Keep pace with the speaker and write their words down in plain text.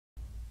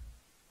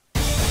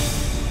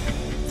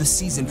the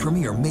season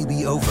premiere may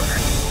be over.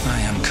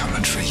 I am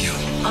coming for you.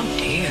 I'm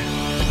here.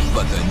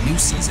 But the new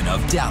season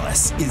of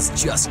Dallas is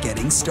just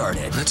getting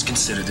started. Let's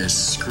consider this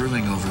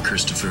screwing over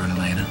Christopher and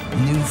Elena.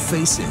 New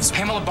faces.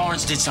 Pamela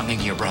Barnes did something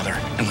to your brother.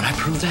 And when I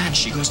prove that,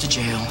 she goes to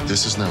jail.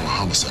 This is now a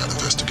homicide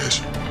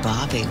investigation.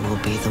 Bobby will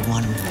be the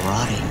one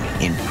rotting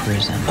in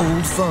prison.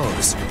 Old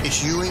foes.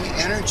 It's Ewing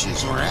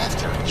Energies we're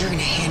after. You're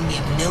gonna hand me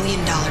 $1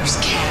 million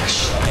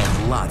cash.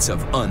 And lots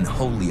of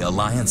unholy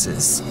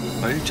alliances.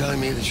 Are you telling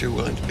me that you're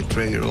willing to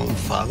betray your own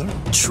father?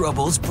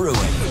 Troubles brewing.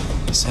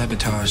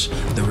 Sabotage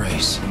the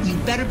race. You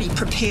better be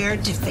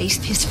prepared to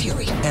face his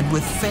fury. And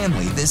with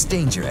family this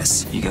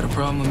dangerous, You got a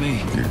problem with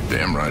me? You're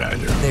damn right I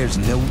do. there's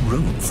no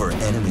room for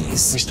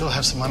enemies. We still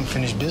have some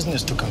unfinished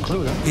business to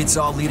conclude. It's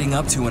all leading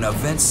up to an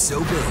event so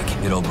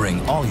big, it'll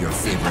bring all your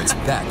favorites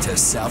back to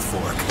South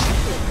Fork.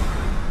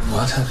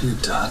 What have you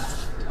done?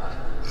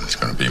 It's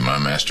gonna be my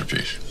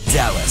masterpiece.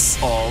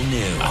 Dallas, all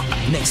new.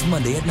 Next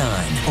Monday at 9,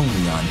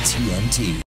 only on TNT.